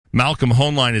Malcolm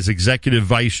Hoenlein is Executive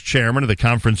Vice Chairman of the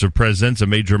Conference of Presidents of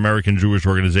Major American Jewish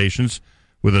Organizations,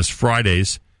 with us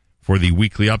Fridays for the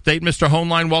weekly update. Mr.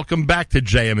 Hoenlein, welcome back to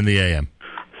JM in the AM.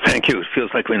 Thank you. It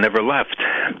feels like we never left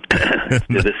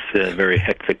this very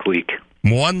hectic week.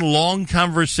 One long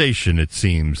conversation, it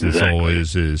seems, as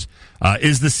always is.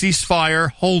 Is the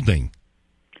ceasefire holding?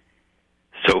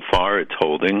 So far, it's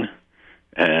holding,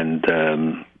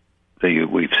 and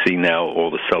we've seen now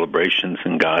all the celebrations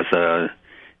in Gaza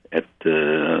at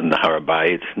the Har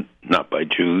HaBayit, not by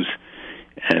Jews,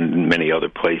 and many other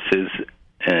places,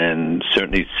 and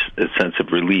certainly a sense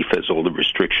of relief as all the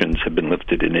restrictions have been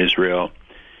lifted in Israel.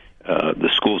 The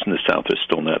schools in the south are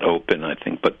still not open, I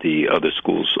think, but the other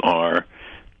schools are.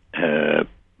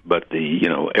 But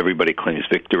everybody claims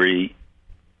victory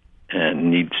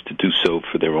and needs to do so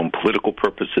for their own political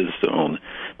purposes, the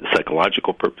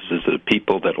psychological purposes of the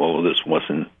people, that all of this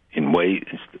wasn't in way.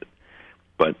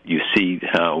 But you see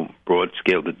how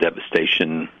broad-scale the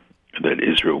devastation that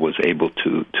Israel was able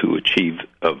to achieve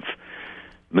of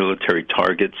military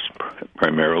targets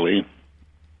primarily,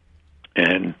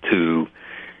 and to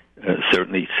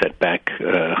certainly set back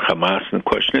Hamas. And the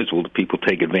question is, will the people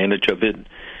take advantage of it?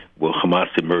 Will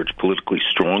Hamas emerge politically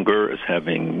stronger as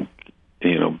having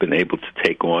been able to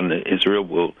take on Israel?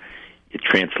 Will it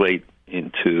translate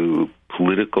into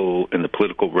in the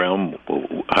political realm?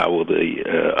 How will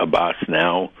the Abbas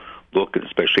now look,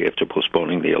 especially after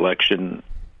postponing the election?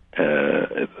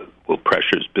 Will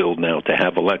pressures build now to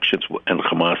have elections? And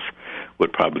Hamas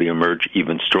would probably emerge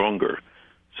even stronger.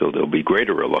 So there'll be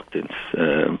greater reluctance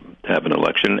to have an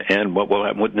election. And what will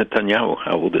happen with Netanyahu?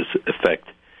 How will this affect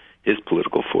his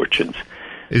political fortunes?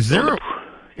 Is there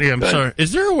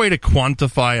Is there a way to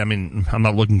quantify? I mean, I'm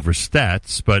not looking for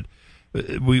stats, but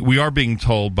we are being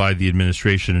told by the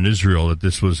administration in Israel that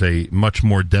this was a much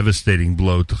more devastating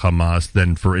blow to Hamas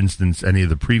than, for instance, any of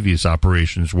the previous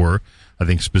operations were. I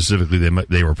think specifically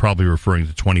they were probably referring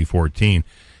to 2014.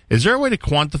 Is there a way to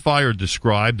quantify or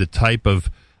describe the type of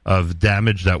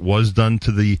damage that was done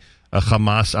to the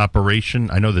Hamas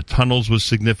operation? I know the tunnels was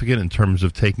significant in terms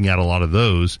of taking out a lot of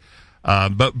those.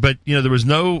 But there was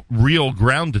no real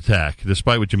ground attack,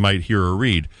 despite what you might hear or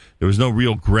read. There was no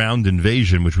real ground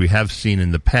invasion, which we have seen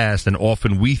in the past, and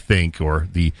often we think, or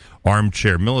the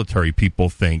armchair military people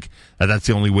think, that that's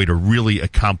the only way to really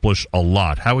accomplish a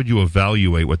lot. How would you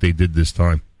evaluate what they did this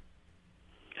time?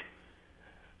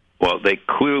 Well, they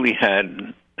clearly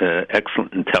had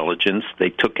excellent intelligence.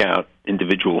 They took out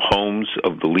individual homes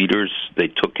of the leaders. They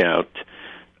took out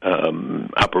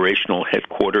operational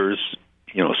headquarters,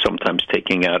 sometimes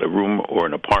taking out a room or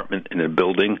an apartment in a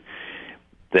building.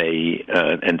 They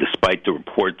and despite the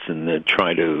reports and the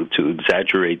try to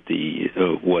exaggerate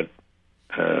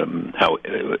how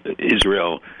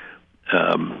Israel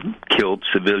killed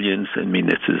civilians, I mean,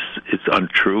 it's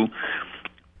untrue.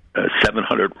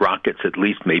 700 rockets, at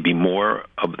least, maybe more,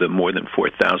 of the more than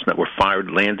 4,000 that were fired,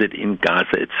 landed in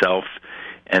Gaza itself.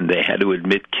 And they had to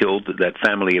admit killed that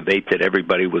family of 8 that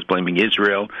everybody was blaming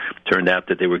Israel. Turned out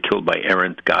that they were killed by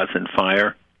errant Gazan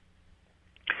fire.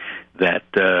 That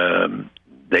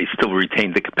they still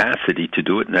retained the capacity to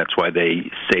do it, and that's why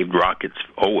they saved rockets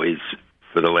always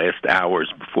for the last hours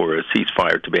before a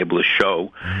ceasefire to be able to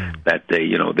show that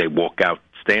they walk out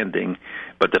standing.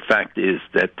 But the fact is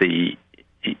that the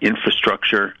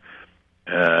infrastructure,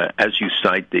 as you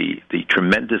cite, the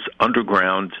tremendous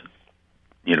underground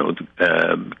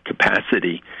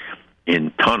capacity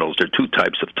in tunnels. There are 2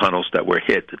 types of tunnels that were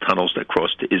hit. The tunnels that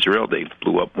crossed to Israel, they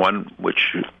blew up one,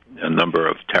 which a number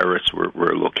of terrorists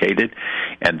were located.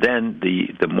 And then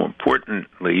the more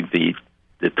importantly,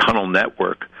 the tunnel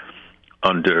network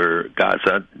under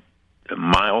Gaza,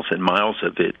 miles and miles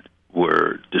of it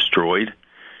were destroyed.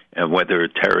 And whether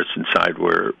terrorists inside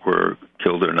were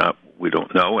killed or not, we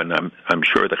don't know, and I'm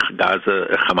sure that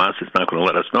Hamas is not going to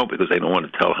let us know because they don't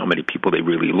want to tell how many people they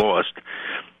really lost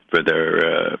for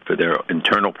their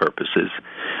internal purposes.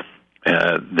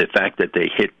 The fact that they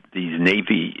hit these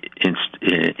Navy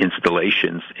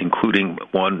installations, including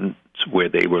ones where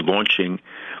they were launching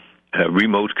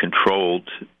remote-controlled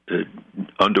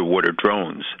underwater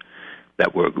drones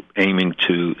that were aiming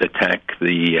to attack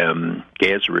the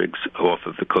gas rigs off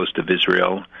of the coast of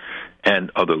Israel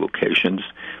and other locations.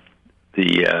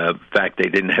 The fact they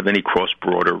didn't have any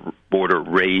cross-border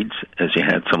raids, as you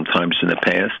had sometimes in the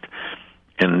past.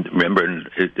 And remember,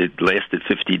 it lasted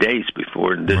 50 days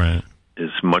before, and this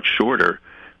is much shorter,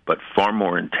 but far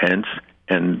more intense.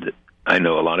 And I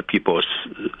know a lot of people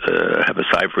have a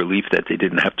sigh of relief that they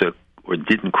didn't have to or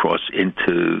didn't cross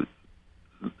into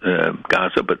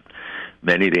Gaza, but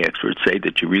many of the experts say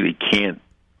that you really can't,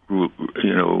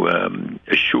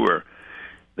 assure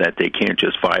that they can't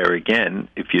just fire again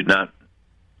if you're not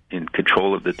in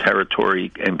control of the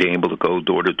territory and being able to go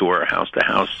door to door, house to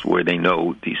house, where they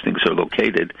know these things are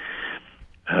located.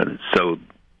 So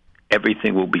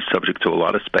everything will be subject to a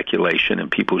lot of speculation, and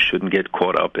people shouldn't get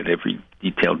caught up in every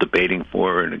detail debating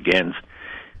for and against.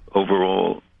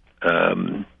 Overall,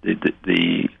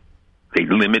 they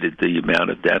limited the amount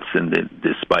of deaths, and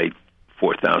despite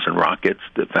 4,000 rockets,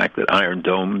 the fact that Iron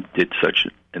Dome did such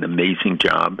an amazing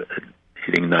job at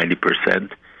hitting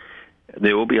 90%,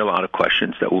 there will be a lot of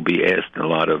questions that will be asked, and a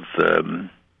lot of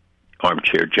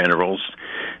armchair generals,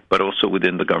 but also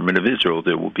within the government of Israel,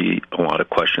 there will be a lot of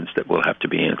questions that will have to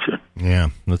be answered. Yeah,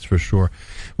 that's for sure.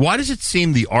 Why does it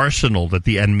seem the arsenal that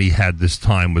the enemy had this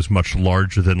time was much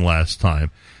larger than last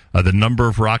time? The number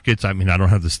of rockets, I mean, I don't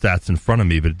have the stats in front of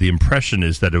me, but the impression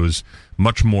is that it was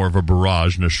much more of a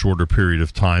barrage in a shorter period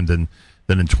of time than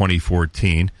in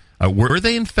 2014. Were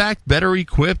they, in fact, better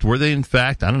equipped? Were they, in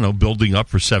fact, I don't know, building up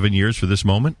for 7 years for this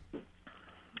moment?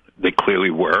 They clearly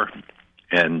were,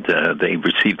 and they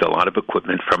received a lot of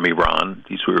equipment from Iran.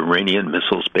 These were Iranian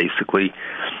missiles, basically,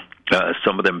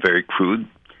 some of them very crude.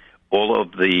 All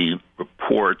of the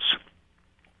reports,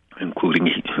 including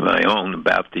my own,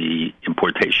 about the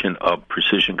importation of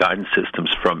precision guidance systems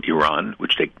from Iran,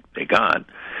 which they got.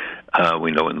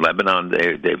 We know in Lebanon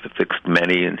they've fixed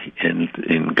many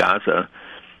in Gaza,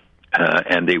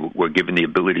 and they were given the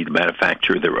ability to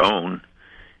manufacture their own.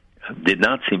 Did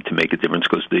not seem to make a difference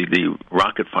because the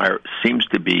rocket fire seems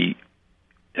to be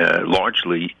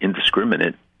largely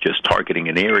indiscriminate, just targeting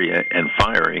an area and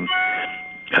firing.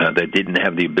 That didn't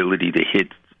have the ability to hit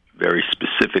very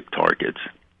specific targets,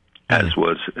 as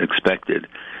was expected.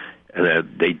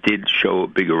 They did show a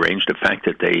bigger range. The fact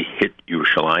that they hit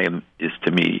Yerushalayim is,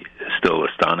 to me, still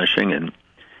astonishing and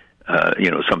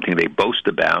something they boast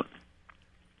about.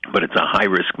 But it's a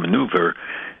high-risk maneuver,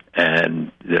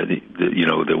 and there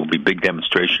will be big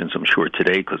demonstrations, I'm sure,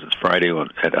 today because it's Friday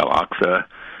at Al-Aqsa,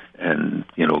 and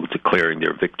declaring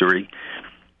their victory.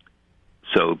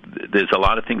 So there's a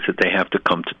lot of things that they have to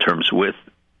come to terms with.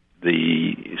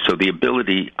 So the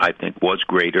ability, I think, was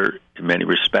greater in many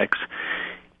respects,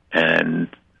 and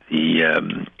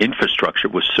the infrastructure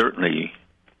was certainly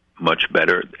much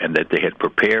better, and that they had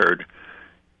prepared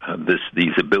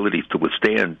these abilities to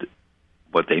withstand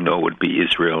what they know would be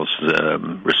Israel's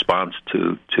response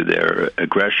to their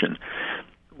aggression.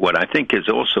 What I think is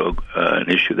also an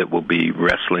issue that we'll be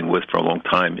wrestling with for a long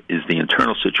time is the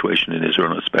internal situation in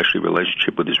Israel, and especially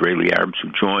relationship with Israeli Arabs who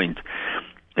joined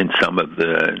in some of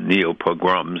the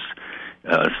neo-pogroms,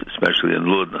 especially in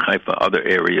Lod and Haifa, other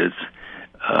areas.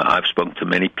 I've spoken to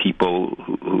many people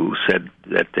who said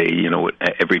that they,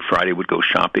 every Friday would go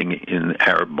shopping in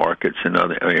Arab markets and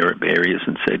other Arab areas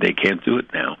and say they can't do it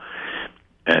now.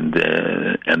 And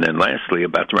then lastly,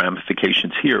 about the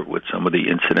ramifications here with some of the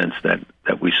incidents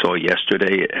that we saw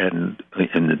yesterday and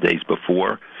in the days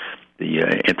before, the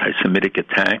anti-Semitic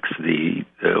attacks, the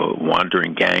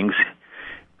wandering gangs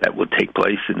that would take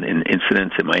place in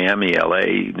incidents in Miami,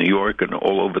 L.A., New York, and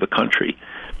all over the country.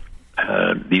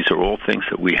 These are all things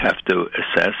that we have to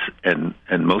assess, and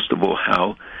most of all,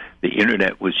 how the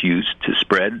Internet was used to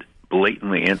spread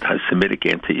blatantly anti-Semitic,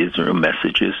 anti-Israel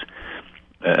messages,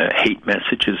 hate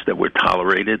messages that were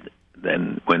tolerated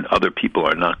then when other people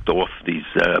are knocked off these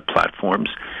platforms,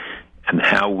 and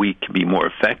how we can be more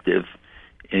effective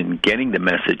in getting the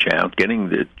message out, getting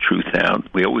the truth out.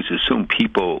 We always assume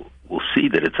people will see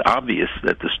that it's obvious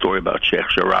that the story about Sheikh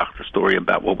Jarrah, the story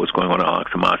about what was going on in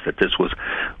Al-Aqsa Mosque, that this was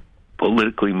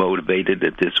politically motivated,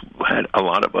 that this had a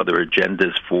lot of other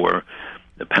agendas for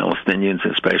the Palestinians,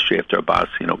 especially after Abbas,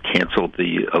 canceled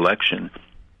the election.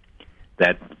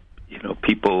 That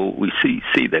people, we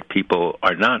see that people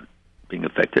are not being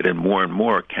affected, and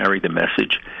more carry the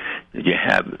message that you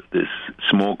have this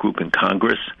small group in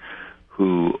Congress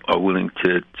who are willing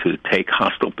to take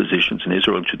hostile positions in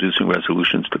Israel, introducing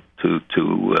resolutions to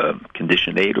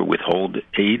condition aid or withhold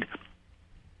aid.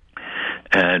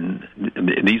 And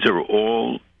these are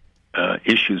all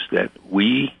issues that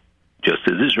we, just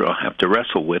as Israel, have to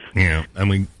wrestle with. Yeah, and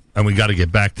we got to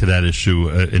get back to that issue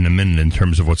in a minute in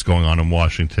terms of what's going on in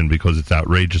Washington, because it's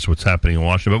outrageous what's happening in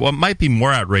Washington. But what might be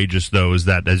more outrageous, though, is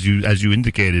that as you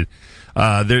indicated,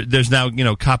 there's now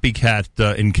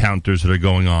copycat encounters that are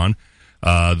going on.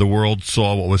 The world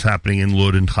saw what was happening in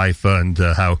Lod and Haifa, and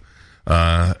how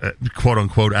quote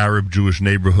unquote Arab Jewish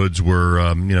neighborhoods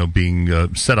were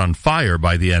being set on fire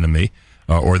by the enemy,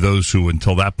 or those who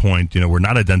until that point were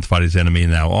not identified as enemy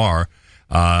and now are.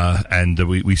 And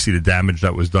we see the damage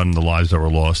that was done and the lives that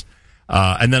were lost.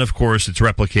 And then, of course, it's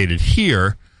replicated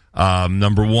here.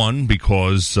 Number one,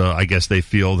 because I guess they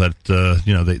feel that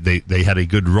they had a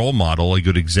good role model, a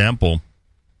good example,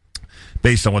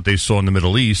 based on what they saw in the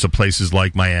Middle East, of places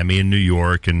like Miami and New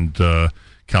York and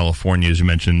California, as you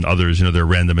mentioned, others. Their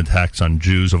random attacks on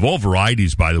Jews of all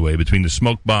varieties, by the way, between the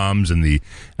smoke bombs and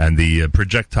the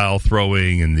projectile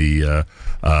throwing and the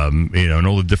and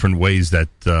all the different ways that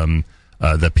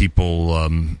that people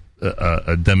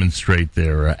demonstrate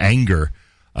their anger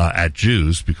at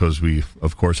Jews, because we,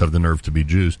 of course, have the nerve to be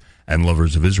Jews and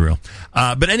lovers of Israel.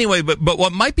 But anyway, but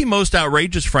what might be most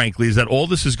outrageous, frankly, is that all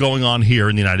this is going on here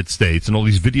in the United States, and all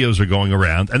these videos are going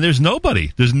around, and there's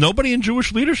nobody in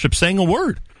Jewish leadership saying a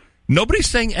word. Nobody's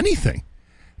saying anything.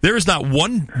 There is not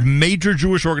one major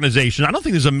Jewish organization. I don't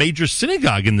think there's a major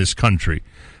synagogue in this country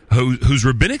whose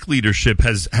rabbinic leadership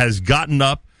has gotten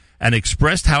up and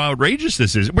expressed how outrageous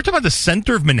this is. We're talking about the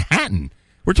center of Manhattan.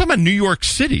 We're talking about New York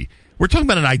City. We're talking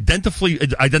about an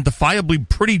identifiably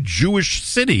pretty Jewish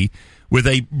city with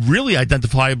a really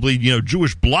identifiably,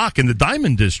 Jewish block in the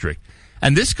Diamond District.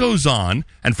 And this goes on,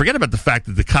 and forget about the fact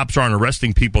that the cops aren't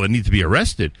arresting people that need to be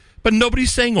arrested, but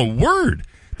nobody's saying a word.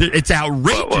 It's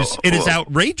outrageous. It is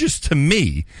outrageous to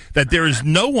me that there is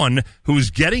no one who's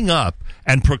getting up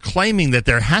and proclaiming that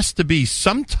there has to be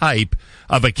some type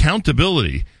of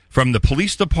accountability from the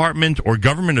police department or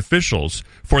government officials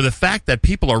for the fact that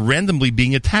people are randomly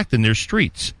being attacked in their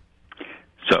streets.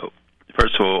 So,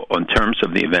 first of all, in terms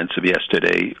of the events of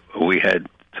yesterday, we had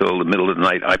till the middle of the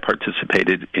night. I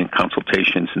participated in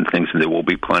consultations and things, and there will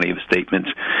be plenty of statements,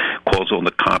 calls on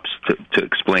the cops to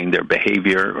explain their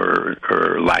behavior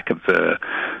or lack of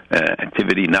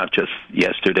activity, not just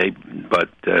yesterday, but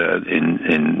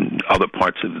in other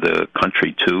parts of the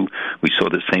country, too. We saw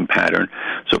the same pattern.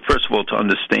 So first of all, to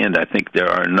understand, I think there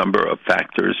are a number of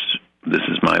factors. This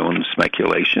is my own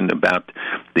speculation about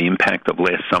the impact of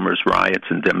last summer's riots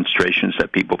and demonstrations,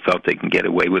 that people felt they can get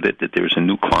away with it, that there's a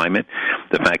new climate,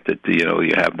 the fact that,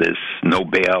 you have this no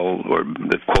bail or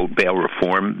the, quote, bail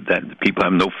reform, that people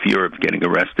have no fear of getting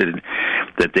arrested,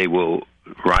 that they will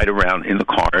ride around in the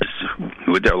cars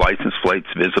with their license plates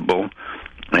visible,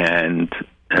 and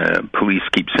police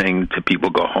keep saying to people,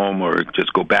 go home or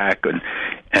just go back,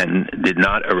 and did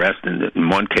not arrest. In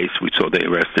one case, we saw they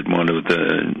arrested one of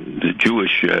the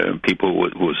Jewish people who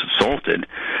was assaulted,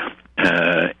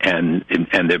 and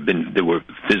there was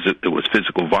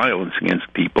physical violence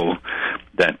against people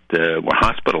that were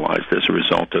hospitalized as a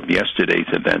result of yesterday's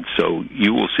events. So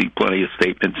you will see plenty of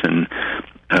statements, and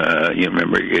you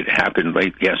remember it happened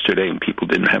late yesterday, and people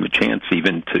didn't have a chance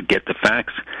even to get the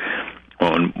facts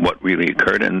on what really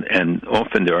occurred, and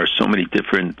often there are so many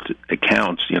different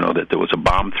accounts, that there was a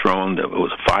bomb thrown, that it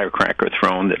was a firecracker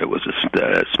thrown, that it was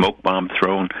a smoke bomb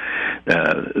thrown,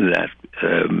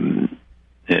 and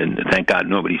thank God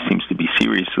nobody seems to be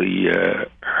seriously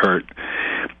hurt.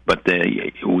 But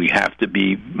we have to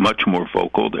be much more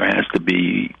vocal. There has to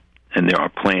be, and there are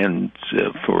plans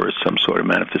for some sort of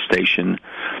manifestation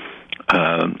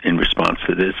in response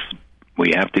to this.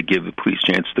 We have to give the police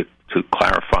a chance to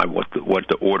clarify what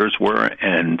the orders were,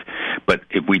 but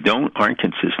if we aren't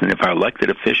consistent, if our elected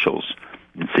officials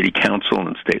in city council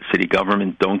and city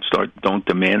government don't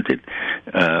demand it,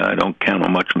 I don't count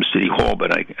on much from City Hall,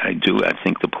 but I do. I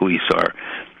think the police are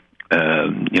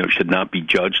should not be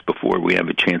judged before we have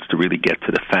a chance to really get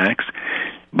to the facts.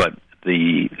 But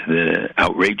the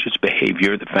outrageous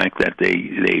behavior, the fact that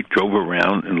they drove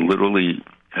around in literally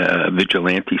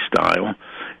vigilante style,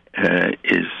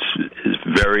 is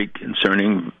very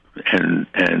concerning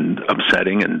and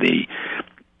upsetting, and the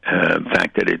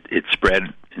fact that it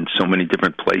spread in so many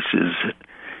different places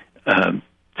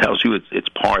tells you it's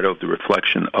part of the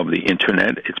reflection of the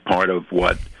internet. It's part of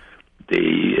what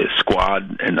the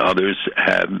squad and others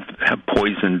have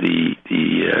poisoned the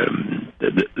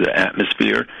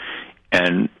atmosphere,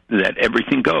 and that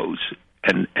everything goes,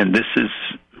 and this is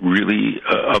really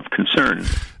of concern.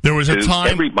 There was a time,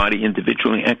 everybody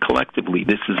individually and collectively.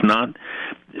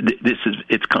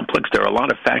 It's complex. There are a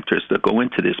lot of factors that go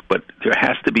into this, but there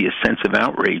has to be a sense of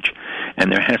outrage,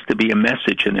 and there has to be a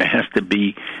message, and there has to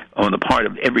be, on the part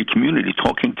of every community,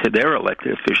 talking to their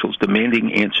elected officials,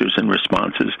 demanding answers and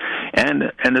responses,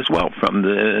 and as well from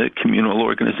the communal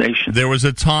organizations. There was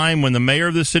a time when the mayor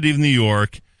of the city of New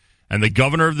York and the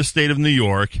governor of the state of New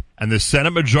York and the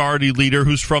Senate Majority Leader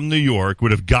who's from New York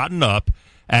would have gotten up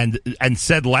and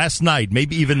said last night,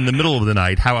 maybe even in the middle of the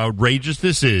night, how outrageous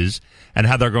this is and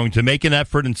how they're going to make an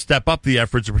effort and step up the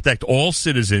efforts to protect all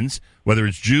citizens, whether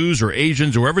it's Jews or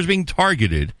Asians or whoever's being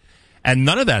targeted. And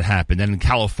none of that happened. And in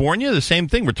California, the same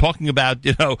thing. We're talking about,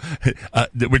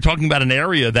 we're talking about an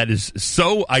area that is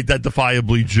so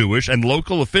identifiably Jewish, and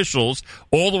local officials,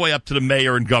 all the way up to the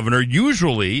mayor and governor,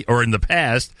 usually, or in the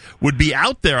past, would be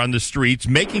out there on the streets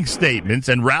making statements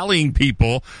and rallying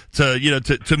people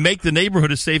to make the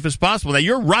neighborhood as safe as possible. Now,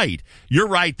 you're right. You're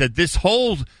right that this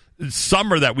whole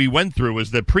summer that we went through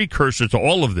was the precursor to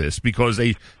all of this, because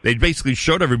they basically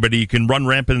showed everybody you can run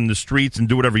rampant in the streets and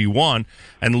do whatever you want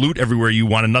and loot everywhere you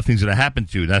want and nothing's going to happen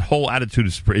to you. That whole attitude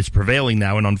is prevailing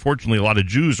now, and unfortunately a lot of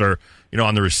Jews are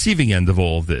on the receiving end of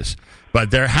all of this.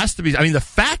 But there has to be, the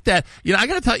fact that, I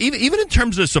got to tell you, even in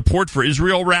terms of support for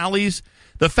Israel rallies,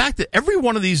 the fact that every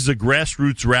one of these is a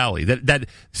grassroots rally, that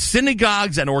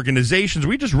synagogues and organizations,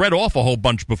 we just read off a whole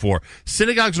bunch before,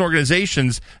 synagogues and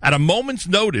organizations at a moment's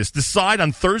notice decide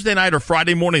on Thursday night or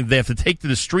Friday morning they have to take to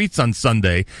the streets on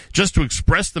Sunday just to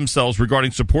express themselves regarding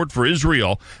support for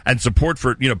Israel and support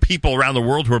for people around the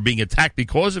world who are being attacked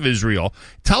because of Israel,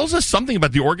 tells us something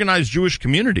about the organized Jewish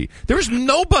community. There's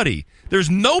nobody,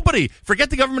 forget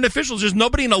the government officials, there's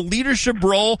nobody in a leadership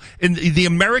role in the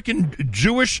American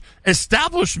Jewish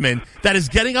establishment that is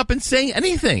getting up and saying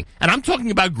anything. And I'm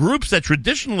talking about groups that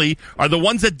traditionally are the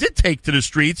ones that did take to the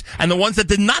streets and the ones that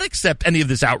did not accept any of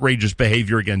this outrageous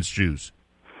behavior against Jews.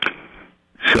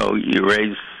 So you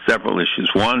raised several issues.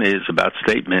 One is about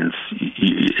statements.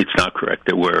 It's not correct.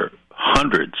 There were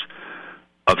hundreds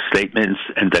of statements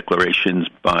and declarations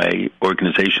by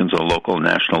organizations on local and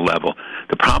national level.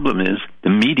 The problem is the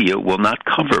media will not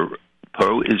cover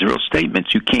pro-Israel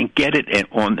statements. You can't get it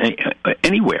on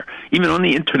anywhere, even on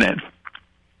the internet,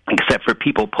 except for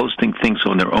people posting things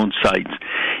on their own sites.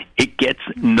 It gets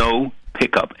no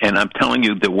pickup. And I'm telling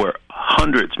you, there were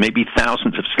hundreds, maybe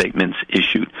thousands of statements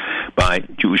issued by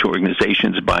Jewish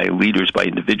organizations, by leaders, by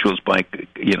individuals, by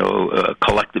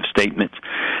collective statements.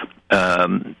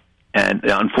 And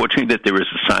unfortunately, that there is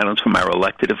a silence from our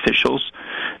elected officials,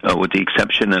 with the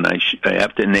exception, and I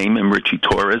have to name him, Richie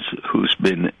Torres, who's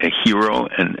been a hero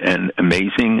and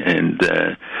amazing, and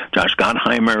Josh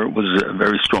Gottheimer was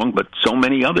very strong, but so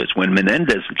many others. When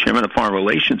Menendez, the chairman of Foreign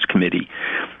Relations Committee,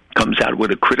 comes out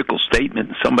with a critical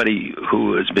statement, somebody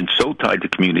who has been so tied to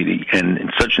community and in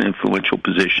such an influential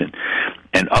position,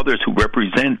 and others who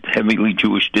represent heavily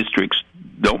Jewish districts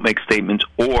don't make statements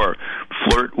or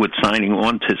flirt with signing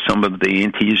on to some of the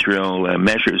anti-Israel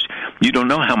measures, you don't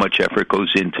know how much effort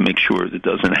goes in to make sure that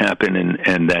doesn't happen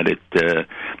and that it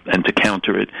and to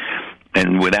counter it.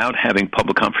 And without having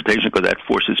public confrontation, because that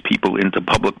forces people into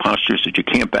public postures that you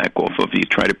can't back off of, you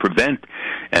try to prevent,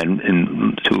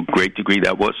 and to a great degree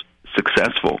that was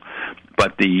successful.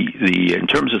 But the in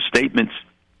terms of statements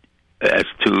as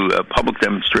to public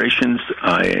demonstrations,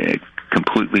 I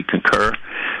completely concur.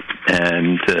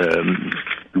 And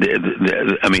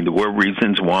there were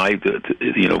reasons why,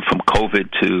 from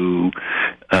COVID to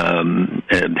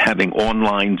having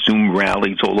online Zoom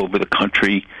rallies all over the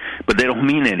country, but they don't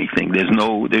mean anything. There's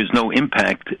no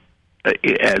impact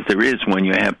as there is when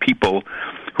you have people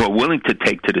who are willing to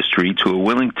take to the streets, who are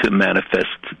willing to manifest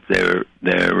their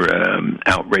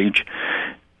outrage.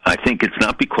 I think it's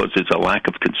not because there's a lack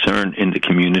of concern in the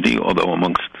community, although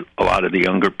amongst a lot of the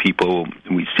younger people,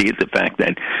 we see it, the fact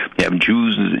that you have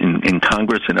Jews in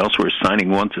Congress and elsewhere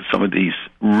signing on to some of these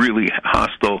really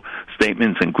hostile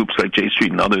statements, and groups like J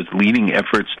Street and others leading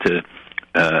efforts to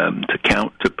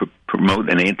promote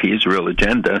an anti-Israel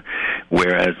agenda,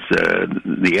 whereas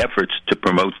the efforts to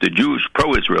promote the Jewish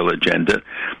pro-Israel agenda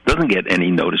doesn't get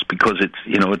any notice, because it's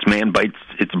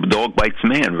dog bites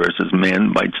man versus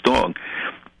man bites dog.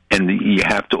 And you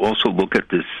have to also look at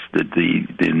this,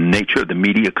 the nature of the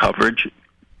media coverage,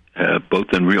 both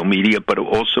in real media, but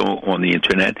also on the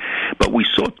internet. But we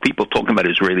saw people talking about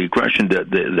Israeli aggression,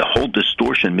 the whole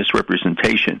distortion,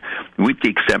 misrepresentation, with the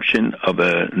exception of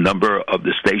a number of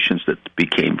the stations that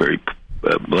became very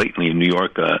blatantly in New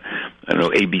York.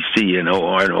 ABC and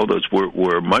OR and all those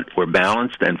were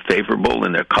balanced and favorable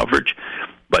in their coverage.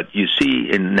 But you see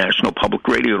in National Public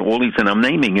Radio and all these, and I'm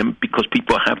naming them because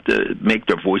people have to make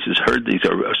their voices heard. These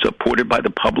are supported by the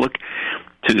public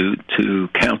to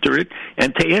counter it,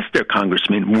 and to ask their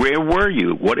congressmen, where were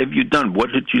you? What have you done?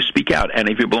 What did you speak out? And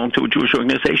if you belong to a Jewish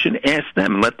organization, ask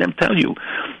them and let them tell you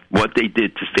what they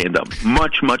did to stand up.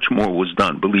 Much, much more was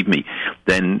done, believe me,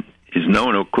 than is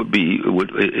known or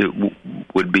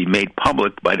would be made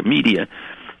public by the media.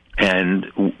 And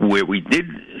where we did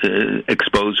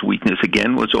expose weakness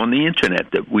again was on the internet,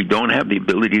 that we don't have the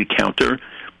ability to counter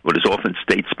what is often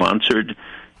state-sponsored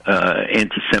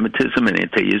anti-Semitism and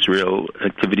anti-Israel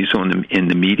activities in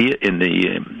the media, in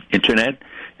the internet.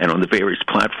 and on the various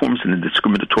platforms and the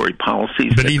discriminatory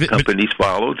policies that the companies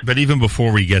followed. But even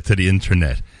before we get to the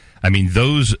Internet, I mean,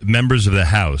 those members of the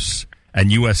House and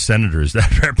U.S. senators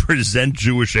that represent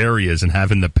Jewish areas and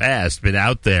have in the past been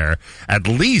out there, at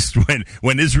least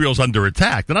when Israel's under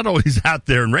attack. They're not always out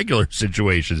there in regular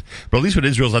situations, but at least when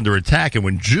Israel's under attack and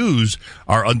when Jews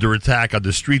are under attack on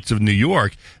the streets of New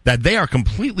York, that they are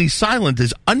completely silent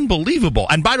is unbelievable.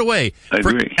 And by the way, I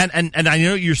agree. And I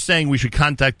know you're saying we should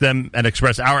contact them and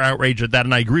express our outrage at that,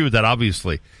 and I agree with that,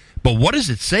 obviously. But what does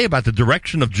it say about the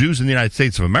direction of Jews in the United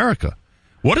States of America?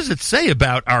 What does it say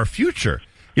about our future?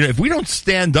 You know, if we don't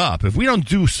stand up, if we don't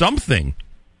do something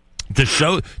to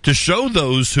show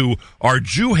those who are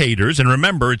Jew haters, and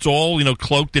remember, it's all, you know,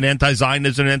 cloaked in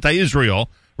anti-Zionism and anti-Israel,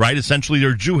 right? Essentially,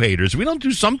 they're Jew haters. If we don't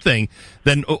do something,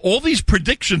 then all these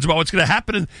predictions about what's going to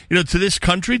happen, to this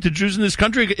country, to Jews in this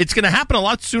country, it's going to happen a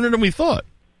lot sooner than we thought.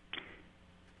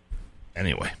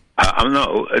 Anyway.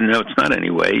 No, it's not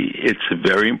anyway. It's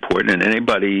very important, and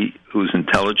anybody who's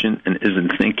intelligent and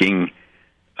isn't thinking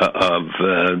of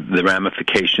the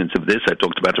ramifications of this. I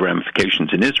talked about the ramifications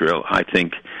in Israel. I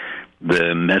think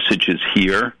the messages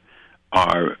here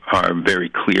are very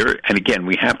clear. And again,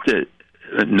 we have to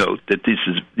note that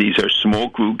these are small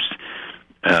groups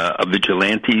of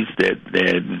vigilantes. That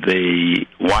the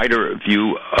wider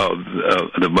view of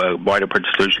the wider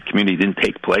participation community didn't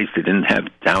take place. They didn't have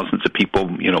thousands of people,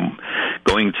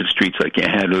 going into the streets like you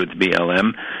had with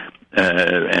BLM.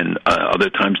 And other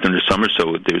times during the summer,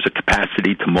 so there's a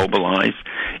capacity to mobilize.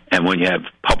 And when you have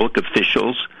public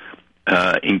officials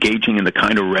engaging in the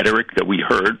kind of rhetoric that we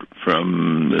heard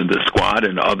from the squad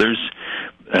and others,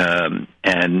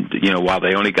 and while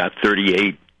they only got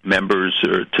 38 members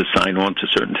to sign on to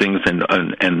certain things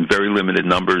and very limited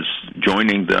numbers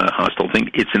joining the hostile thing,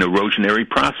 it's an erosionary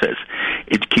process.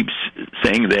 It keeps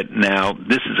saying that now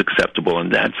this is acceptable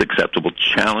and that's acceptable.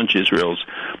 Challenge Israel's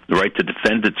right to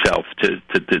defend itself, to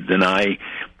deny,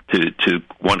 to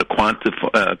want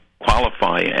to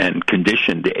qualify and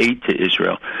condition the aid to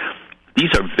Israel.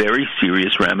 These are very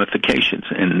serious ramifications,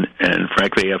 and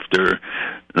frankly, after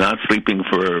not sleeping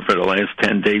for the last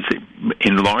 10 days,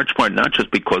 in large part, not just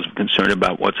because of concern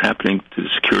about what's happening to the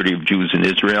security of Jews in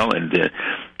Israel and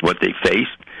what they face,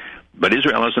 but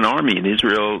Israel has an army, and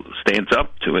Israel stands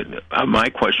up to it. My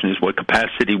question is what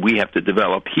capacity we have to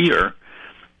develop here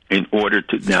in order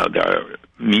to, now there are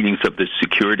meetings of the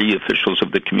security officials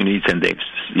of the communities, and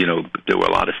there were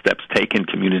a lot of steps taken.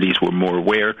 Communities were more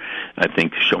aware. I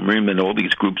think Shomrim and all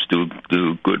these groups do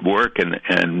good work and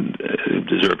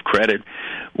deserve credit.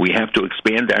 We have to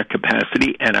expand our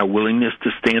capacity and our willingness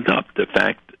to stand up. The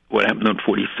fact what happened on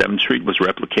 47th Street was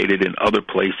replicated in other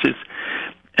places,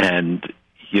 and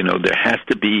there has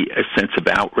to be a sense of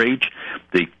outrage.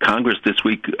 The Congress this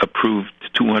week approved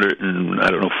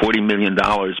 $40 million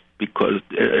because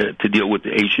to deal with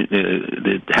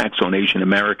the tax on Asian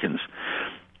Americans,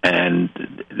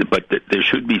 but there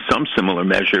should be some similar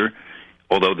measure.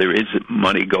 Although there is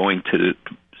money going to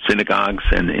synagogues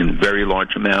and in very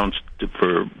large amounts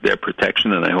for their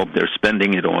protection, and I hope they're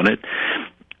spending it on it.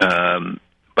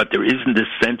 But there isn't this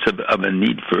sense of a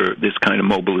need for this kind of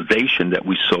mobilization that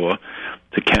we saw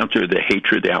to counter the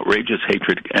hatred, the outrageous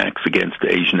hatred acts against the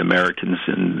Asian Americans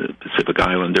and the Pacific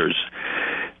Islanders.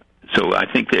 So I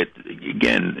think that,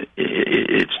 again,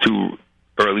 it's too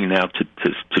early now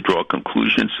to draw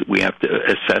conclusions. We have to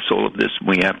assess all of this.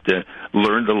 We have to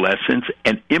learn the lessons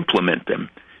and implement them.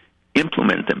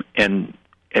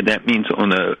 And that means on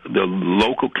the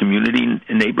local community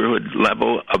neighborhood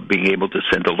level of being able to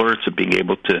send alerts, of being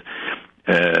able to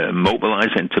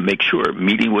mobilize and to make sure,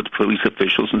 meeting with police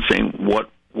officials and saying what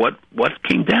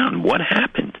came down, what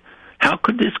happened, how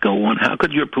could this go on? How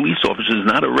could your police officers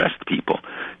not arrest people?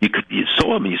 You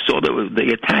saw them, you saw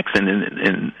the attacks,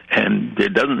 and there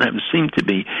doesn't seem to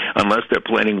be, unless they're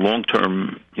planning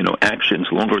long-term actions,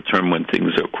 longer term when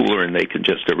things are cooler and they can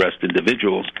just arrest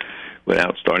individuals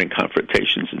without starting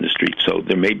confrontations in the street. So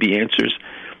there may be answers,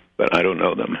 but I don't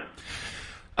know them.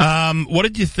 What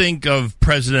did you think of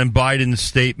President Biden's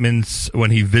statements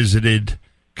when he visited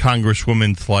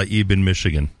Congresswoman Tlaib in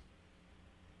Michigan?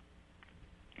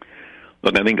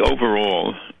 Look, I think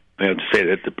overall, I have to say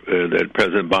that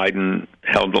President Biden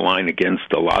held the line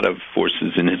against a lot of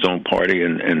forces in his own party,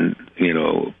 and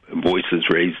voices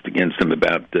raised against him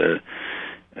about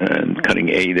cutting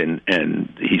aid,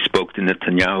 and he spoke to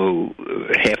Netanyahu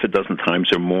half a dozen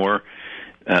times or more,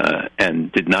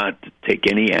 and did not take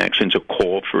any actions or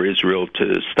call for Israel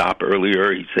to stop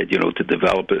earlier. He said, to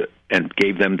develop it, and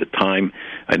gave them the time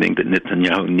I think that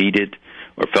Netanyahu needed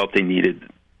or felt they needed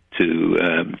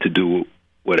to do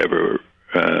whatever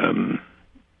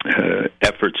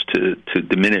efforts to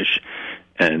diminish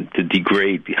and to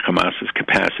degrade Hamas's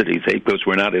capacities. Because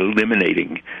we're not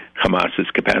eliminating Hamas's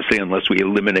capacity unless we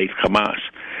eliminate Hamas.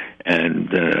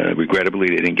 And regrettably,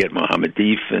 they didn't get Mohammed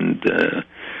Deif, and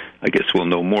I guess we'll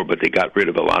know more. But they got rid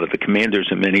of a lot of the commanders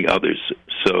and many others.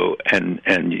 So,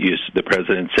 the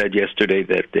president said yesterday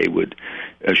that they would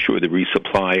assure the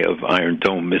resupply of Iron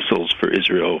Dome missiles for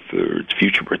Israel for its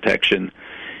future protection.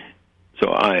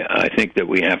 So I think that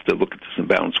we have to look at this in a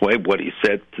balanced way. What he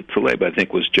said to Tlaib, I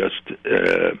think, was just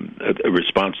a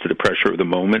response to the pressure of the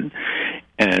moment.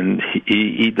 And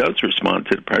he does respond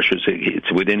to the pressures.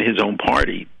 It's within his own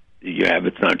party.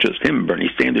 It's not just him,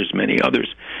 Bernie Sanders, many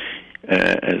others.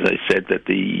 As I said, that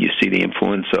you see the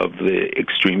influence of the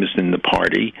extremists in the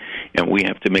party, and we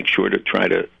have to make sure to try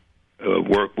to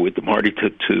work with the party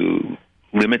to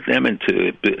limit them and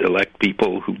to elect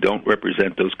people who don't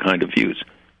represent those kind of views.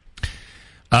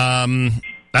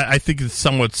 I think it's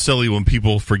somewhat silly when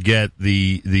people forget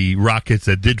the rockets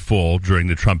that did fall during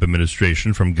the Trump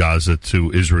administration from Gaza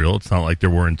to Israel. It's not like there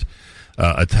weren't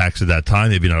attacks at that time,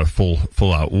 maybe not a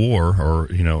full out war or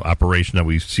operation that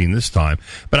we've seen this time.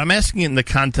 But I'm asking it in the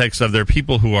context of there are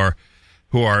people who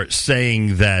are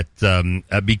saying that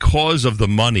because of the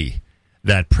money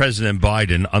that President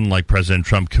Biden, unlike President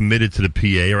Trump, committed to the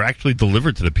PA or actually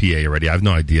delivered to the PA already. I have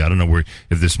no idea. I don't know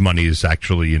if this money is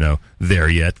actually there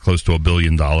yet, close to $1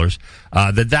 billion.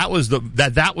 That was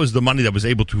the money that was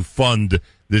able to fund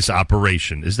this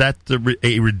operation. Is that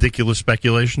a ridiculous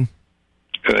speculation?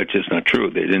 It's just not true.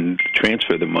 They didn't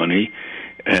transfer the money,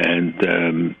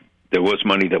 and there was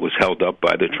money that was held up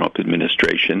by the Trump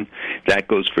administration. That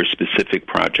goes for specific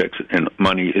projects, and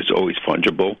money is always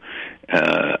fungible.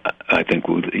 I think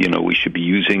we should be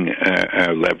using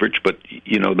our leverage, but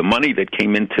the money that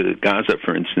came into Gaza,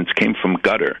 for instance, came from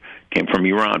Qatar, came from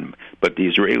Iran, but the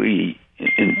Israeli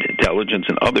intelligence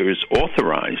and others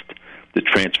authorized the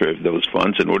transfer of those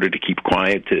funds in order to keep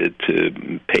quiet,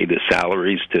 to pay the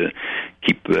salaries, to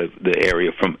keep the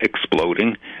area from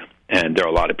exploding. And there are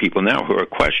a lot of people now who are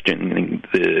questioning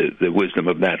the wisdom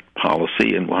of that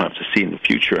policy, and we'll have to see in the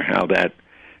future how that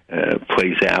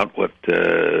plays out,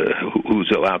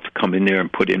 who's allowed to come in there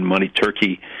and put in money.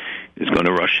 Turkey is going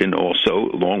to rush in also,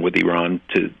 along with Iran,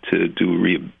 to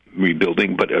do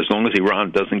rebuilding. But as long as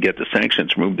Iran doesn't get the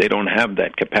sanctions removed, they don't have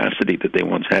that capacity that they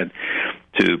once had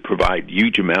to provide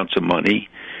huge amounts of money.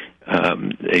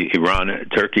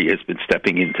 Turkey has been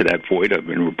stepping into that void. I've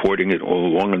been reporting it all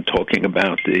along and talking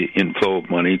about the inflow of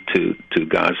money to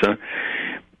Gaza.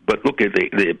 But look at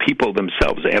the people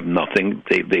themselves. They have nothing.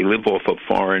 They live off of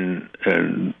foreign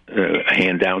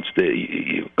handouts.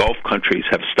 The Gulf countries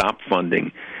have stopped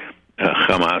funding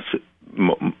Hamas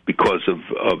because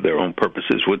of their own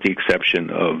purposes, with the exception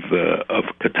of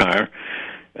Qatar,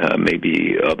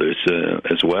 maybe others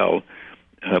as well.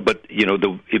 But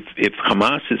if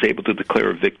Hamas is able to declare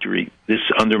a victory, this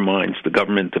undermines the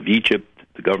government of Egypt,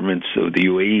 the governments of the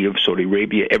UAE, of Saudi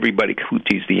Arabia, everybody,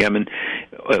 Houthis, the Yemen,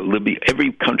 Libya,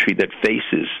 every country that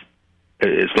faces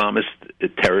Islamist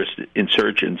terrorist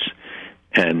insurgents,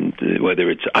 and whether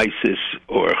it's ISIS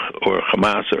or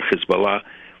Hamas or Hezbollah,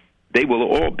 they will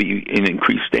all be in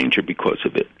increased danger because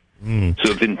of it.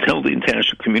 So until the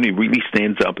international community really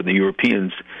stands up and the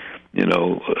Europeans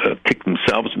kick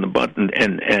themselves in the butt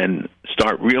and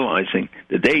start realizing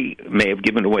that they may have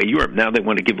given away Europe. Now they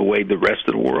want to give away the rest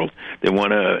of the world. They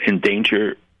want to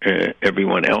endanger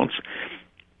everyone else.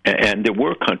 And there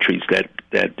were countries that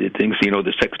did things.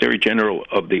 The Secretary General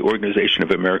of the Organization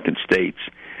of American States,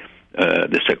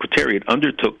 the Secretariat,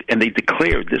 undertook, and they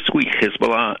declared this week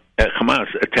Hamas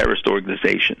a terrorist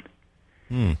organization.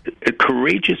 A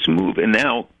courageous move. And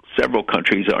now several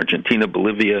countries, Argentina,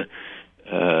 Bolivia,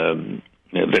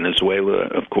 Venezuela,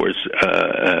 of course,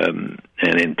 and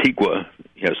Antigua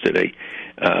yesterday,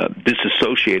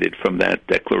 disassociated from that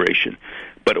declaration.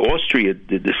 But Austria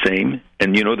did the same,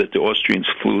 and you know that the Austrians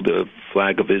flew the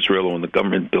flag of Israel on the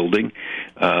government building.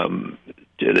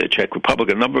 The Czech Republic,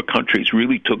 a number of countries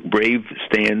really took brave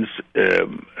stands,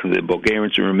 the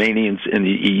Bulgarians and Romanians in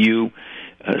the EU,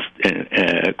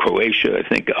 Croatia, I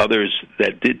think others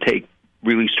that did take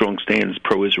really strong stands,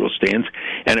 pro-Israel stands.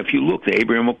 And if you look, the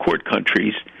Abraham Accord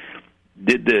countries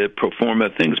did the pro forma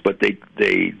things, but they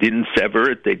didn't sever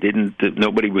it.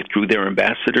 Nobody withdrew their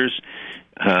ambassadors.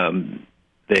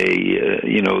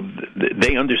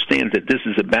 They understand that this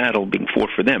is a battle being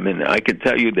fought for them. And I can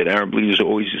tell you that Arab leaders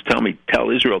always just tell me, tell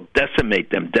Israel, decimate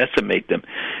them.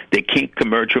 They can't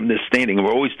emerge from this standing.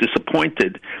 We're always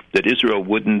disappointed that Israel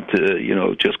wouldn't,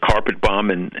 just carpet bomb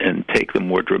and take the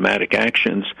more dramatic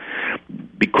actions.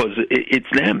 because it's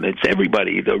them, it's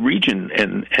everybody. The region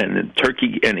and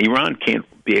Turkey and Iran can't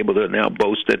be able to now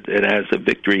boast that it has a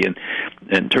victory,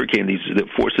 and Turkey and the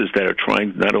forces that are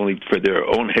trying not only for their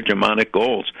own hegemonic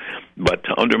goals, but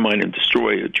to undermine and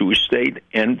destroy a Jewish state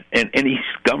and any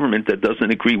government that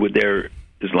doesn't agree with their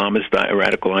Islamist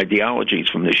radical ideologies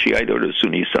from the Shiite or the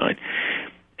Sunni side.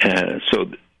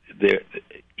 So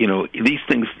these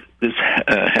things. This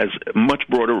has much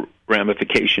broader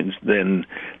ramifications than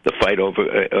the fight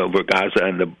over Gaza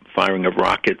and the firing of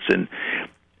rockets and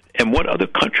what other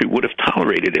country would have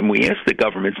tolerated. And we asked the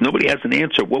governments, nobody has an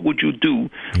answer. What would you do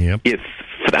if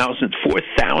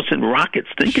 4,000 rockets,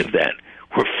 think of that,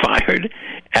 were fired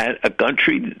at a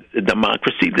country, a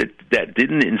democracy that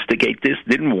didn't instigate this,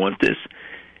 didn't want this?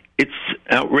 It's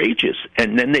outrageous.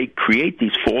 And then they create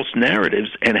these false narratives,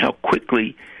 and how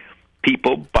quickly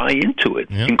people buy into it,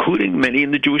 including many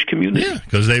in the Jewish community. Yeah,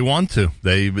 because they want to.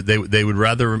 They would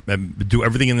rather do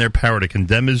everything in their power to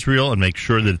condemn Israel and make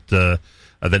sure that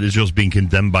that Israel's being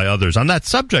condemned by others. On that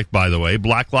subject, by the way,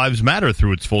 Black Lives Matter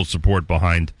threw its full support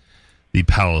behind the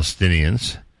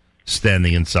Palestinians,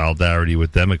 standing in solidarity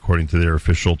with them, according to their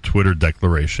official Twitter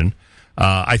declaration.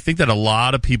 I think that a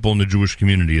lot of people in the Jewish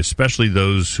community, especially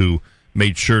those who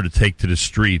made sure to take to the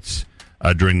streets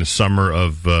during the summer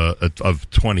of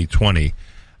 2020,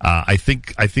 I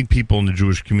think people in the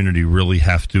Jewish community really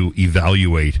have to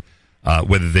evaluate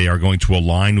whether they are going to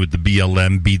align with the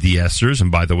BLM BDSers.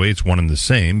 And by the way, it's one and the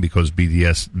same, because the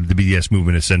BDS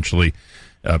movement essentially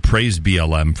praised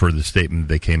BLM for the statement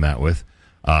they came out with.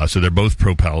 So they're both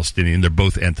pro-Palestinian, they're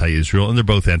both anti-Israel, and they're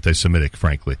both anti-Semitic,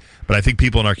 frankly. But I think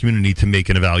people in our community need to make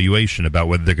an evaluation about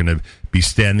whether they're going to be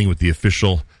standing with the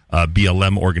official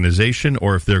BLM organization,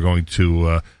 or if they're going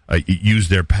to use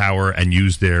their power and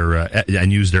use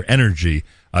their energy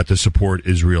to support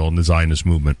Israel and the Zionist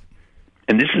movement.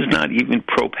 And this is not even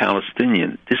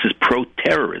pro-Palestinian. This is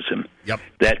pro-terrorism. Yep.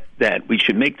 That we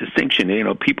should make distinction.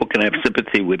 People can have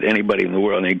sympathy with anybody in the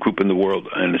world, any group in the world.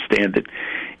 I understand it.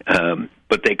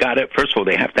 But they got it. First of all,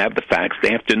 they have to have the facts.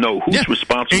 They have to know who's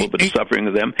responsible for the suffering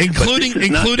of them. Including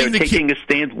they're taking a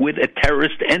stand with a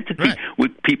terrorist entity,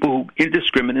 with people who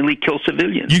indiscriminately kill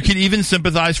civilians. You can even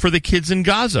sympathize for the kids in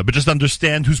Gaza, but just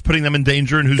understand who's putting them in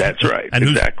danger and who's. That's right. And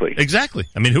exactly.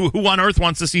 I mean, who on earth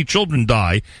wants to see children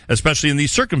die, especially in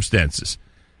these circumstances?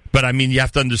 But I mean, you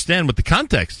have to understand what the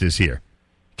context is here.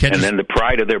 Then the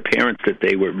pride of their parents that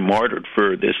they were martyred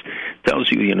for this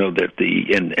tells you,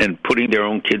 that and putting their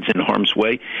own kids in harm's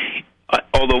way.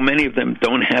 Although many of them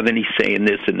don't have any say in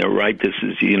this, and they're right. This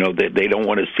is, that they don't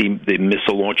want to see the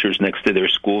missile launchers next to their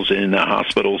schools and in the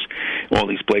hospitals, all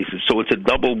these places. So it's a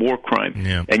double war crime.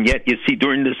 Yeah. And yet, you see,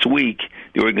 during this week,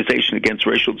 the Organization Against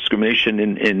Racial Discrimination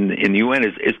in the UN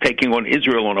is taking on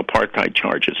Israel on apartheid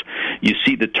charges. You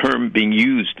see the term being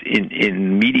used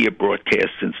in media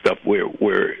broadcasts and stuff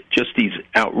where just these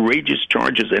outrageous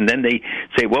charges, and then they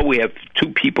say, well, we have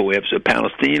two people. We have a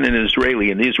Palestinian and an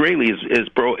Israeli, and the Israeli is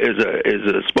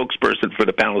a spokesperson for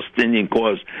the Palestinian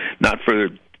cause, not for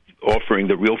offering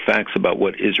the real facts about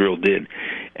what Israel did.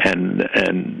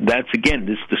 And that's, again,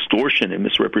 this distortion and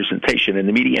misrepresentation. And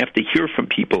the media have to hear from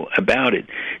people about it,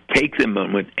 take the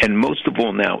moment, and most of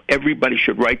all now, everybody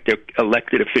should write their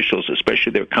elected officials,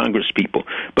 especially their Congress people,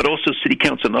 but also city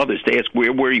council and others, to ask,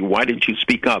 where were you? Why didn't you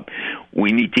speak up?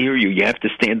 We need to hear you. You have to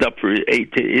stand up for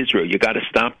aid to Israel. You got to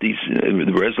stop these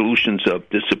resolutions of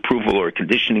disapproval or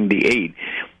conditioning the aid.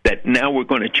 That now we're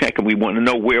going to check, and we want to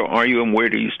know, where are you and where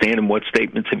do you stand and what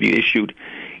statements have you issued?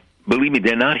 Believe me,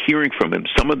 they're not hearing from him.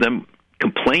 Some of them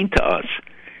complain to us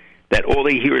that all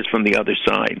they hear is from the other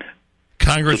side.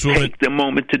 Congresswoman, so take the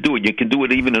moment to do it. You can do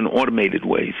it even in automated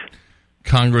ways.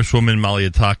 Congresswoman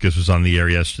Malliotakis was on the air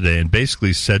yesterday and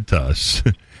basically said to us,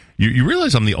 you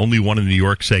realize I'm the only one in New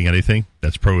York saying anything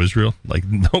that's pro-Israel? Like,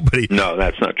 nobody. No,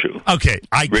 that's not true. Okay.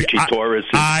 Richie Torres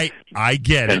I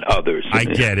get it. And others. I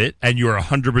get it. And you're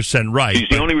 100% right. She's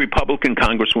the only Republican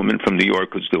congresswoman from New York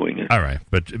who's doing it. All right.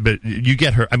 But you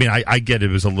get her. I mean, I get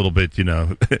it was a little bit,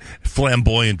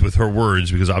 flamboyant with her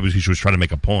words, because obviously she was trying to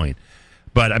make a point.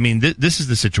 But, I mean, this is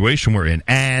the situation we're in.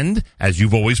 And, as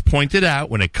you've always pointed out,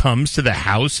 when it comes to the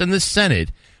House and the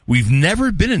Senate, we've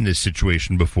never been in this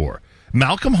situation before.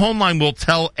 Malcolm Hoenlein will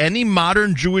tell any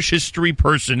modern Jewish history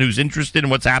person who's interested in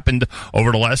what's happened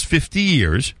over the last 50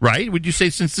 years, right? Would you say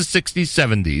since the 60s,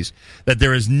 70s, that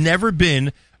there has never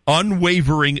been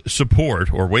unwavering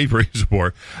support or wavering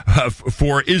support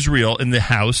for Israel in the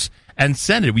House and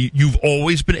Senate? You've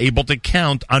always been able to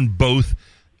count on both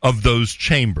of those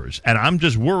chambers. And I'm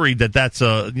just worried that that's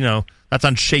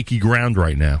on shaky ground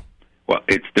right now. Well,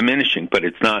 it's diminishing, but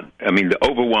it's not. I mean, the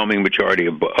overwhelming majority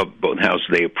of both houses,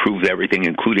 they approved everything,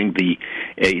 including the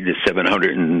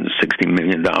 $760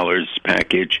 million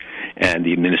package, and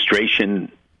the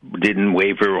administration didn't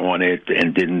waver on it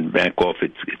and didn't back off.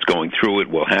 It's going through. It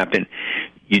will happen.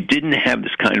 You didn't have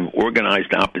this kind of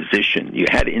organized opposition. You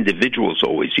had individuals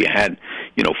always. You had,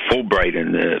 Fulbright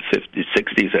in the 50s,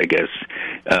 60s, I guess,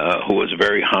 who was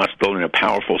very hostile and a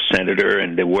powerful senator,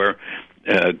 and there were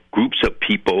groups of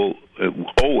people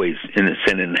always in the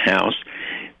Senate and House.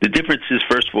 The difference is,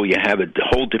 first of all, you have a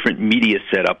whole different media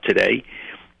setup today,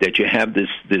 that you have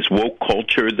this woke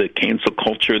culture, the cancel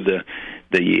culture, the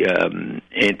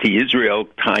anti-Israel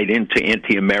tied into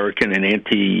anti-American and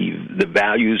the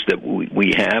values that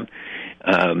we have.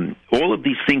 All of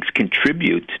these things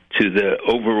contribute to the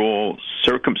overall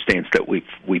circumstance that we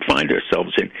find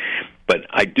ourselves in. But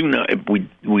I do know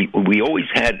we always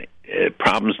had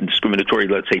problems and discriminatory,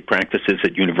 let's say, practices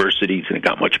at universities, and it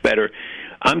got much better.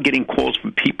 I'm getting calls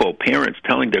from people, parents,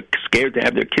 telling they're scared to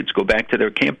have their kids go back to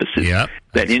their campuses. Yep,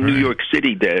 that in New York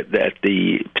City, that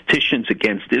the petitions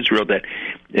against Israel, that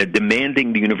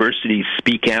demanding the universities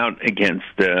speak out against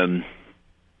Israel,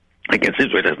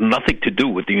 it has nothing to do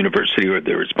with the university or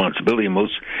their responsibility, and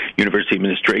most university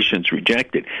administrations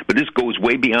reject it. But this goes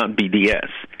way beyond BDS.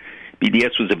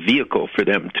 BDS was a vehicle for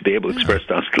them to be able to express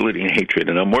hostility and hatred,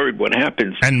 and I'm worried what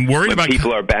happens when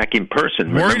people are back in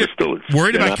person. Worried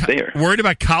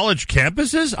about college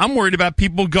campuses. I'm worried about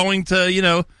people going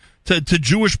to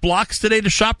Jewish blocks today to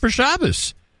shop for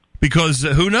Shabbos, because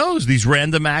who knows, these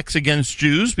random acts against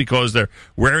Jews because they're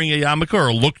wearing a yarmulke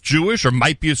or look Jewish or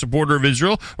might be a supporter of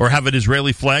Israel or have an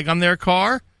Israeli flag on their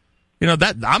car.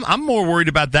 That I'm more worried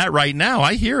about that right now.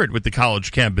 I hear it with the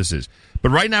college campuses. But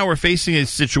right now we're facing a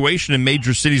situation in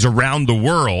major cities around the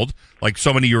world, like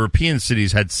so many European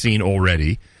cities had seen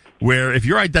already, where if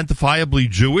you're identifiably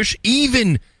Jewish,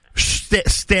 even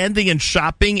standing and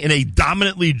shopping in a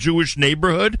dominantly Jewish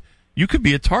neighborhood, you could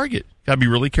be a target. Got to be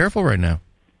really careful right now.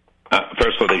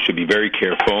 First of all, they should be very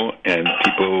careful, and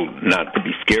people not to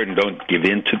be scared and don't give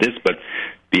in to this, but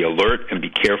be alert and be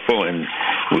careful, and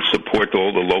we'll support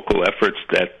all the local efforts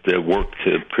that work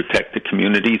to protect the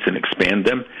communities and expand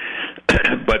them.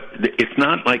 But it's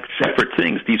not like separate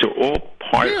things. These are all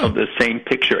part of the same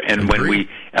picture. And when we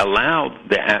allow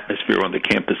the atmosphere on the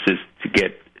campuses to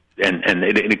get, and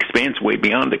it expands way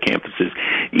beyond the campuses,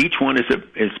 each one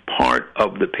is part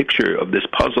of the picture of this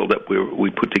puzzle that we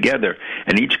put together,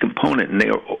 and each component, and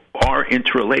they are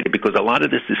interrelated, because a lot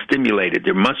of this is stimulated.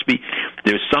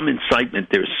 There's some incitement,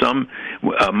 there's some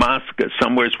mosque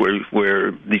somewhere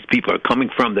where these people are coming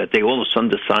from, that they all of a sudden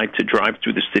decide to drive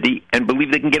through the city and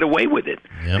believe they can get away with it.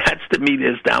 Yep. That's, to me,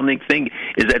 the astounding thing,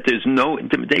 is that there's no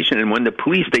intimidation, and when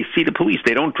they see the police,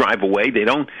 they don't drive away,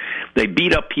 they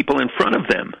beat up people in front of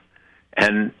them.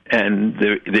 And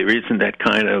there isn't that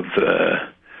kind of,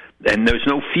 and there's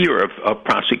no fear of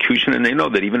prosecution, and they know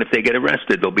that even if they get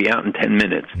arrested, they'll be out in 10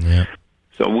 minutes. Yeah.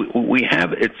 So we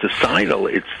have, it's societal,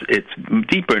 it's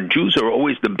deeper, and Jews are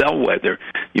always the bellwether.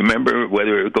 You remember,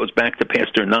 whether it goes back to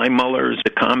Pastor Niemuller's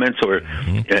comments or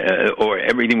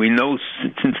everything we know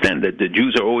since then, that the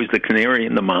Jews are always the canary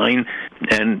in the mine,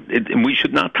 and we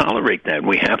should not tolerate that.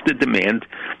 We have to demand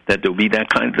that there be that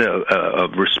kind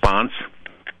of response,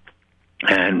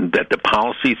 and that the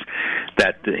policies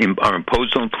that are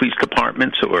imposed on police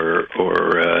departments or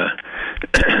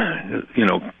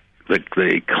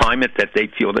the climate that they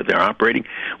feel that they're operating,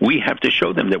 we have to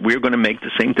show them that we're going to make the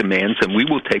same demands, and we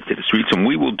will take to the streets, and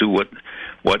we will do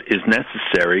what is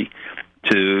necessary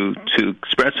to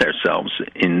express ourselves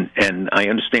in. And I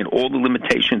understand all the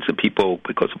limitations of people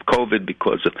because of COVID,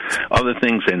 because of other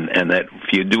things, and that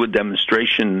if you do a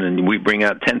demonstration and we bring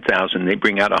out 10,000, they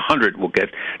bring out 100,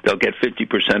 they'll get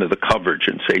 50% of the coverage,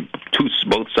 and say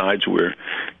both sides were,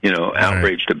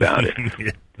 outraged about it.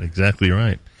 Yeah, exactly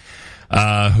right.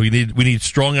 We need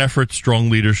strong effort, strong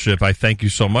leadership. I thank you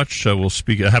so much. We'll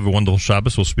speak. Have a wonderful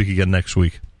Shabbos. We'll speak again next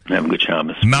week. Have a good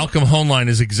Shabbos. Malcolm Hoenlein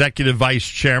is Executive Vice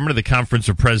Chairman of the Conference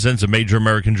of Presidents of Major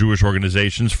American Jewish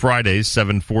Organizations. Fridays,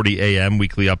 7:40 a.m.,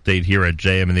 weekly update here at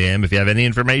JM in the AM. If you have any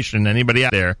information, anybody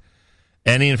out there,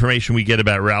 any information we get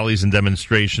about rallies and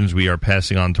demonstrations, we are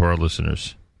passing on to our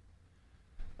listeners.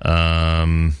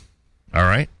 All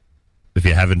right. If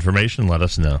you have information, let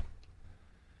us know.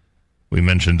 We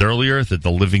mentioned earlier that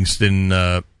the Livingston,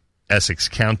 Essex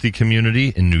County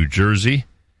community in New Jersey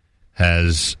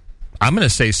has, I'm going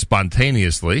to say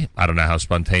spontaneously, I don't know how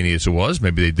spontaneous it was,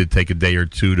 maybe they did take a day or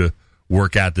two to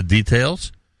work out the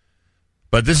details,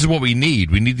 but this is what we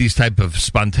need. We need these type of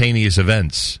spontaneous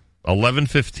events.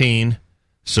 11:15,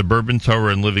 Suburban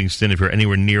Torah in Livingston. If you're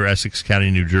anywhere near Essex County,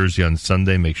 New Jersey on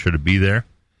Sunday, make sure to be there.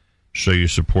 Show your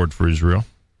support for Israel.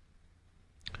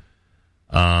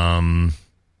 And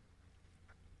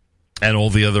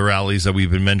all the other rallies that we've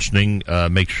been mentioning,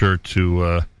 make sure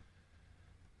to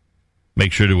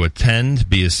attend.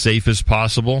 Be as safe as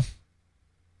possible.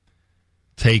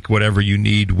 Take whatever you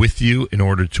need with you in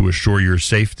order to assure your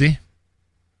safety.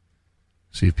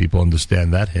 See if people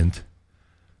understand that hint.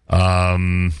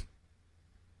 And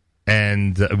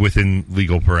within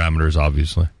legal parameters,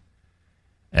 obviously.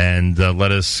 And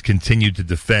let us continue to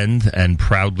defend and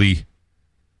proudly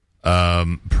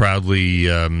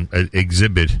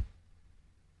exhibit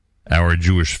our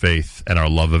Jewish faith and our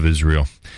love of Israel.